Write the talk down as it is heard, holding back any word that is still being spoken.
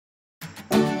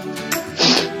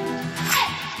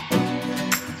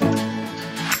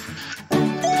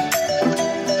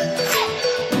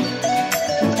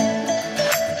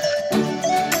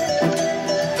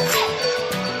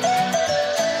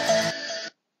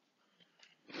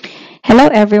Hello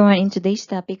everyone, in today's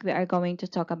topic we are going to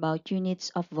talk about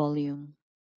units of volume.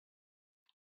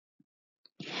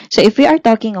 So if we are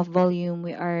talking of volume,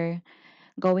 we are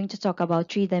going to talk about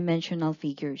three-dimensional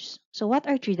figures. So what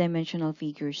are three-dimensional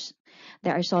figures?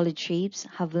 They are solid shapes,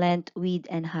 have length, width,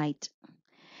 and height.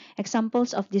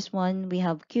 Examples of this one, we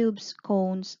have cubes,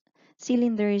 cones,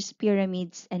 cylinders,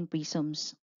 pyramids, and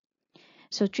prisms.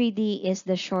 So 3D is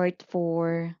short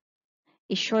for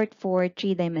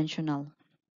three-dimensional.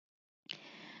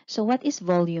 So what is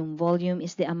volume? Volume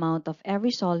is the amount of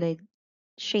every solid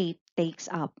shape takes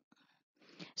up.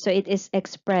 So it is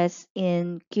expressed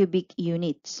in cubic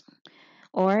units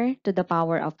or to the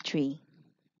power of 3.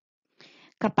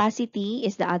 Capacity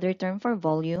is the other term for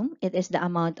volume. It is the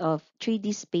amount of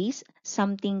 3D space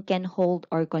something can hold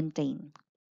or contain.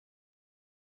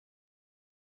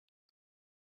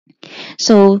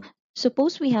 So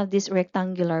suppose we have this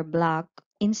rectangular block.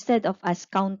 Instead of us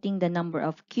counting the number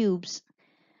of cubes,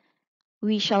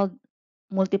 we shall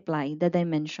multiply the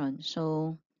dimension.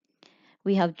 So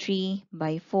we have 3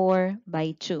 by 4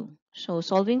 by 2. So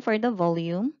solving for the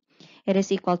volume, it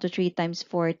is equal to 3 times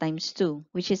 4 times 2,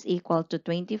 which is equal to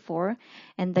 24.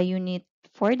 And the unit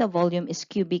for the volume is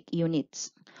cubic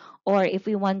units. Or if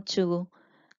we want to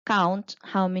count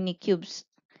how many cubes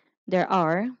there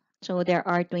are, so there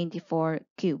are 24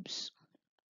 cubes.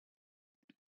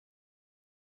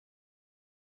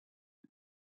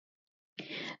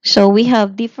 So we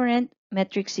have different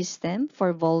metric system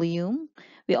for volume.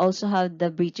 We also have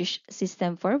the British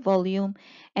system for volume,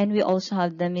 and we also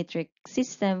have the metric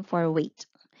system for weight.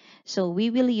 So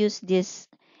we will use this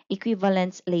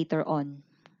equivalence later on.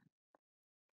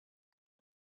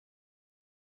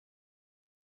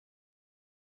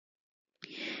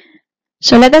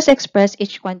 So let us express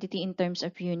each quantity in terms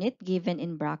of unit given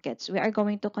in brackets. We are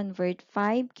going to convert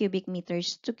 5 cubic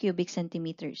meters to cubic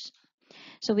centimeters.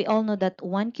 So we all know that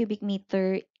 1 cubic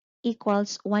meter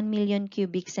equals 1 million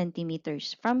cubic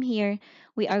centimeters. From here,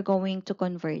 we are going to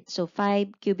convert. So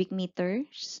 5 cubic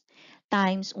meters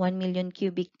times 1 million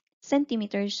cubic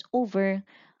centimeters over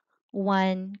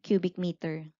 1 cubic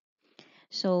meter.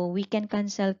 So we can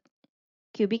cancel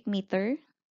cubic meter,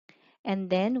 and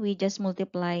then we just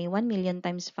multiply 1 million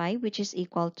times 5, which is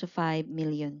equal to 5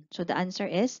 million. So the answer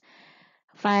is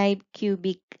 5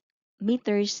 cubic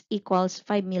meters equals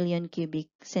 5 million cubic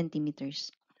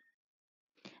centimeters.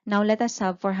 Now let us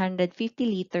have 450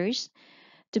 liters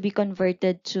to be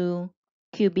converted to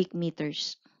cubic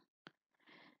meters.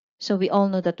 So we all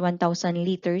know that 1,000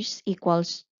 liters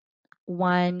equals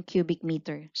 1 cubic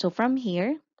meter. So from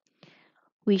here,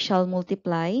 we shall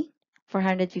multiply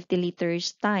 450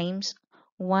 liters times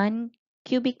 1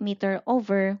 cubic meter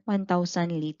over 1,000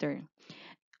 liter.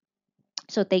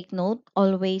 So take note,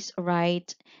 always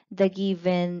write the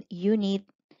given unit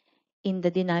in the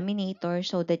denominator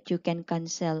so that you can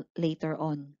cancel later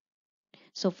on.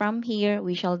 So from here,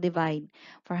 we shall divide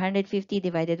 450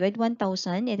 divided by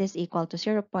 1,000. It is equal to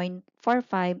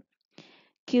 0.45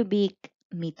 cubic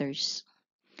meters.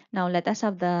 Now, let us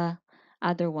have the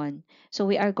other one. So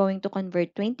we are going to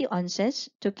convert 20 ounces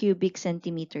to cubic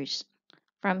centimeters.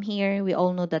 From here, we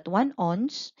all know that 1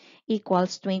 ounce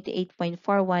equals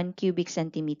 28.41 cubic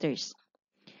centimeters.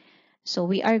 So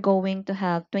we are going to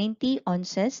have 20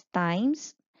 ounces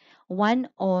times 1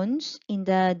 ounce in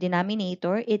the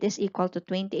denominator. It is equal to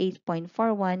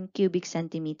 28.41 cubic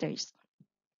centimeters.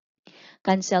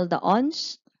 Cancel the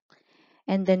ounce,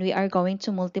 and then we are going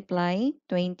to multiply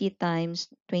 20 times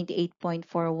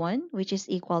 28.41, which is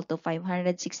equal to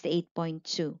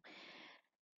 568.2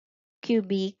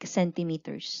 cubic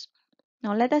centimeters.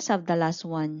 Now let us have the last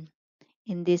one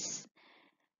in this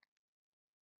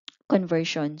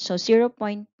conversion. So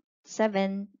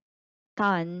 0.7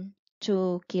 ton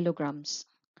to kilograms.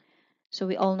 So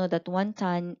we all know that 1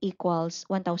 ton equals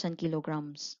 1,000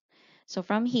 kilograms. So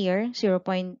from here,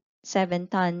 0.7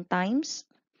 ton times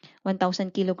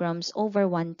 1,000 kilograms over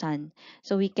 1 ton.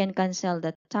 So we can cancel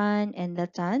the ton and the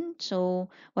ton. So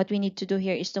what we need to do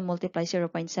here is to multiply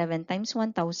 0.7 times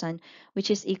 1,000, which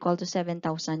is equal to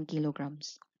 7,000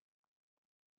 kilograms.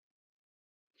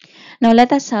 Now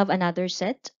let us have another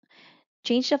set.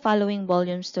 Change the following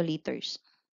volumes to liters.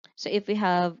 So if we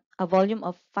have a volume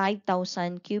of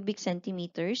 5,000 cubic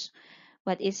centimeters,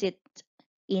 what is it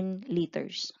in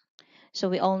liters? So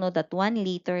we all know that 1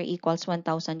 liter equals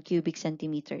 1,000 cubic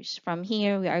centimeters. From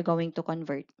here, we are going to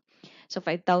convert. So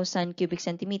 5,000 cubic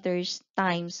centimeters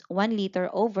times 1 liter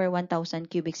over 1,000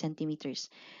 cubic centimeters.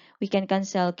 We can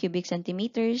cancel cubic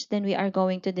centimeters. Then we are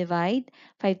going to divide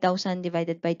 5,000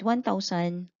 divided by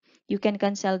 1,000. You can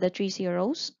cancel the 3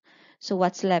 zeros. So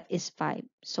what's left is 5.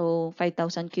 So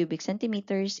 5,000 cubic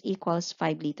centimeters equals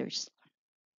 5 liters.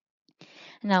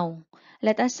 Now,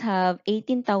 let us have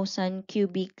 18,000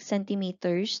 cubic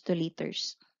centimeters to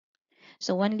liters.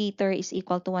 So 1 liter is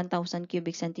equal to 1,000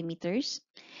 cubic centimeters.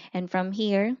 And from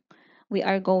here, we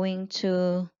are going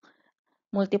to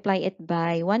multiply it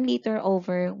by 1 liter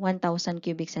over 1,000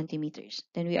 cubic centimeters.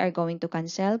 Then we are going to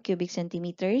cancel cubic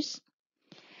centimeters.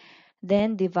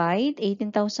 Then divide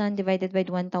 18,000 divided by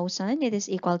 1,000. It is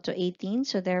equal to 18.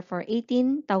 So therefore,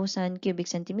 18,000 cubic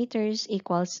centimeters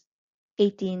equals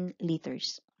 18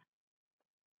 liters.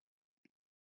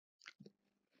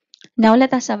 Now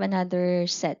let us have another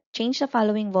set. Change the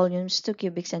following volumes to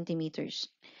cubic centimeters.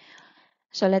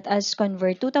 So let us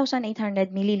convert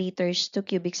 2,800 milliliters to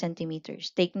cubic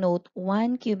centimeters. Take note,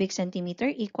 1 cubic centimeter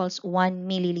equals 1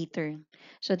 milliliter.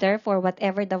 So therefore,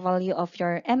 whatever the value of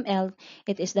your ml,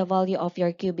 it is the value of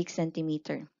your cubic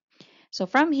centimeter. So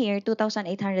from here,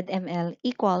 2,800 ml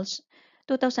equals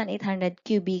 2,800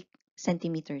 cubic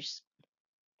centimeters.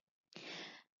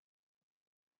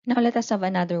 Now let us have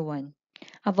another one.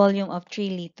 A volume of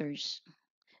 3 liters.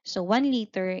 So 1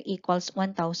 liter equals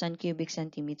 1,000 cubic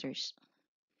centimeters.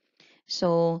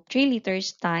 So 3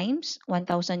 liters times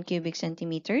 1,000 cubic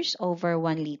centimeters over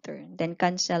 1 liter. Then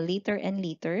cancel liter and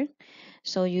liter.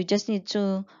 So you just need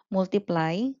to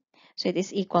multiply. So it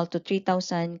is equal to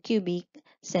 3,000 cubic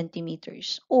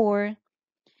centimeters. Or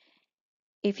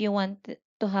if you want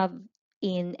to have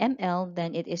in ml,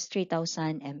 then it is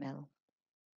 3,000 ml.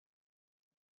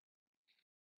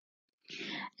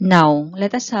 Now,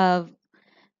 let us have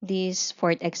this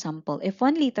fourth example. If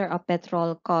 1 liter of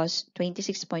petrol costs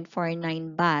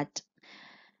 26.49 baht,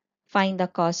 find the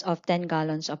cost of 10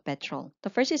 gallons of petrol.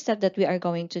 The first step that we are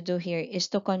going to do here is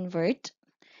to convert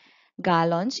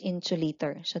gallons into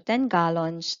liter. So 10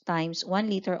 gallons times 1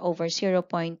 liter over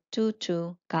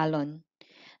 0.22 gallon.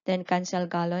 Then cancel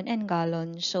gallon and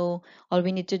gallon. So all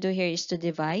we need to do here is to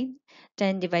divide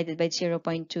 10 divided by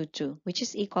 0.22, which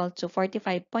is equal to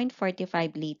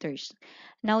 45.45 liters.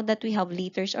 Now that we have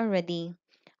liters already,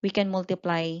 we can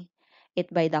multiply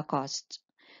it by the cost.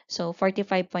 So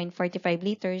 45.45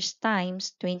 liters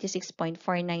times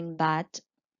 26.49 baht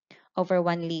over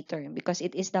 1 liter because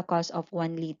it is the cost of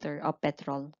 1 liter of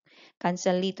petrol.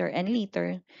 Cancel liter and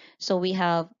liter. So we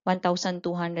have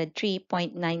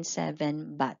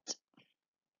 1,203.97 baht.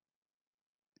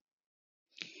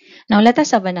 Now let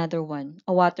us have another one.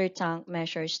 A water tank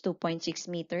measures 2.6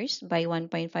 meters by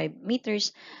 1.5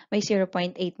 meters by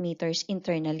 0.8 meters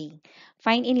internally.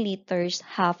 Find in liters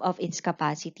half of its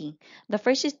capacity. The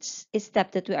first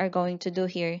step that we are going to do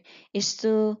here is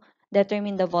to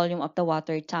determine the volume of the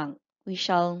water tank. We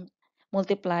shall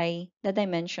multiply the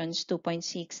dimensions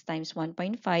 2.6 times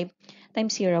 1.5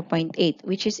 times 0.8,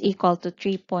 which is equal to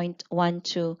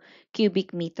 3.12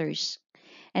 cubic meters.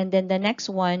 And then the next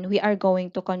one, we are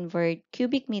going to convert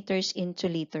cubic meters into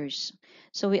liters.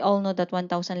 So we all know that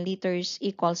 1,000 liters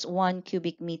equals 1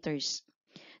 cubic meters.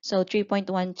 So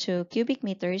 3.12 cubic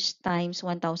meters times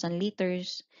 1,000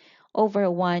 liters over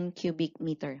 1 cubic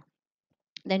meter.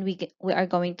 Then we are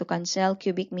going to cancel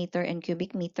cubic meter and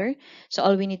cubic meter. So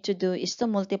all we need to do is to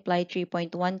multiply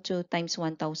 3.12 times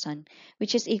 1,000,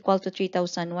 which is equal to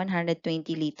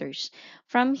 3,120 liters.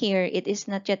 From here, it is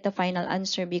not yet the final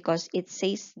answer because it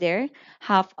says there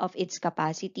half of its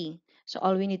capacity. So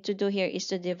all we need to do here is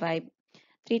to divide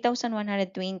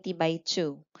 3,120 by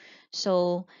 2.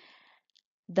 So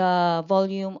the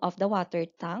volume of the water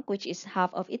tank, which is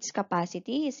half of its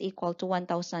capacity, is equal to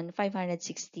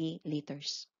 1,560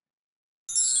 liters.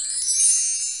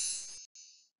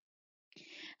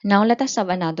 Now let us have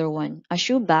another one. A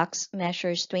shoebox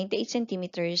measures 28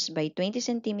 centimeters by 20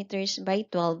 centimeters by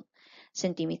 12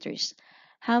 centimeters.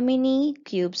 How many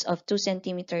cubes of 2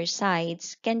 centimeter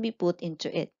sides can be put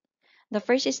into it? The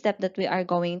first step that we are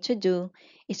going to do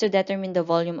is to determine the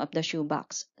volume of the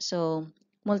shoebox. So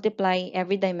multiply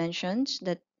every dimensions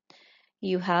that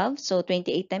you have. So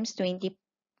 28 times 20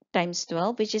 times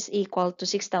 12, which is equal to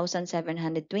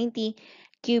 6,720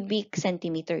 cubic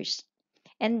centimeters.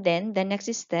 And then the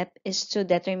next step is to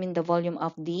determine the volume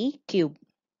of the cube,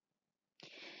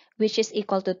 which is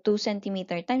equal to 2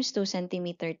 centimeter times 2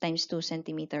 centimeter times 2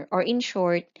 centimeter, or in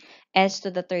short, s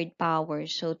to the third power.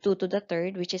 So 2 to the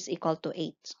third, which is equal to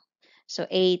 8. So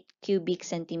 8 cubic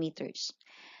centimeters.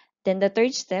 Then the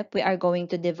third step, we are going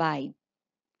to divide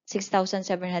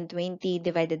 6,720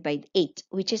 divided by 8,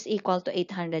 which is equal to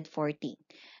 840.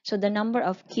 So the number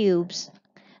of cubes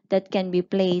that can be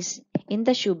placed in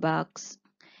the shoebox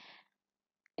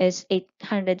is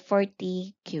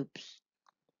 840 cubes.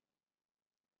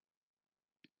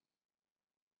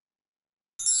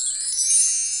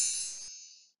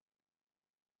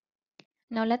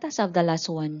 Now let us have the last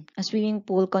one. A swimming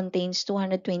pool contains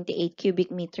 228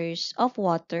 cubic meters of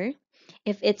water.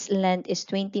 If its length is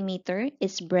 20 meter,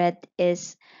 its breadth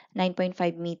is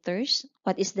 9.5 meters.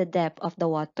 What is the depth of the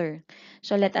water?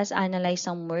 So let us analyze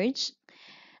some words.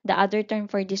 The other term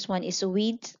for this one is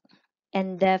width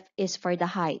and depth is for the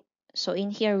height. So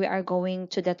in here we are going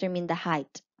to determine the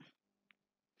height.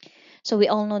 So we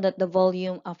all know that the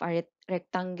volume of a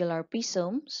rectangular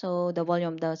prism, so the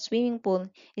volume of the swimming pool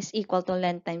is equal to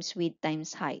length times width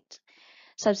times height.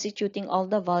 Substituting all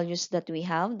the values that we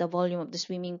have, the volume of the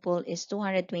swimming pool is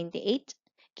 228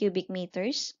 cubic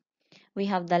meters. We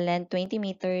have the length 20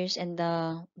 meters and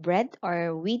the breadth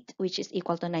or width which is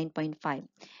equal to 9.5.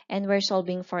 And we're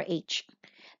solving for h.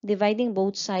 Dividing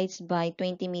both sides by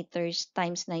 20 meters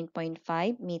times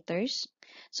 9.5 meters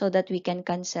so that we can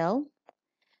cancel.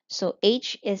 So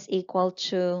h is equal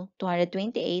to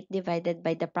 228 divided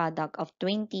by the product of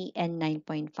 20 and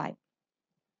 9.5.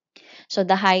 So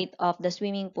the height of the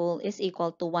swimming pool is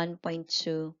equal to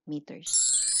 1.2 meters.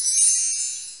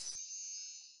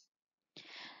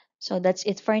 So that's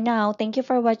it for now. Thank you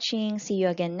for watching. See you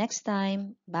again next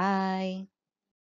time. Bye.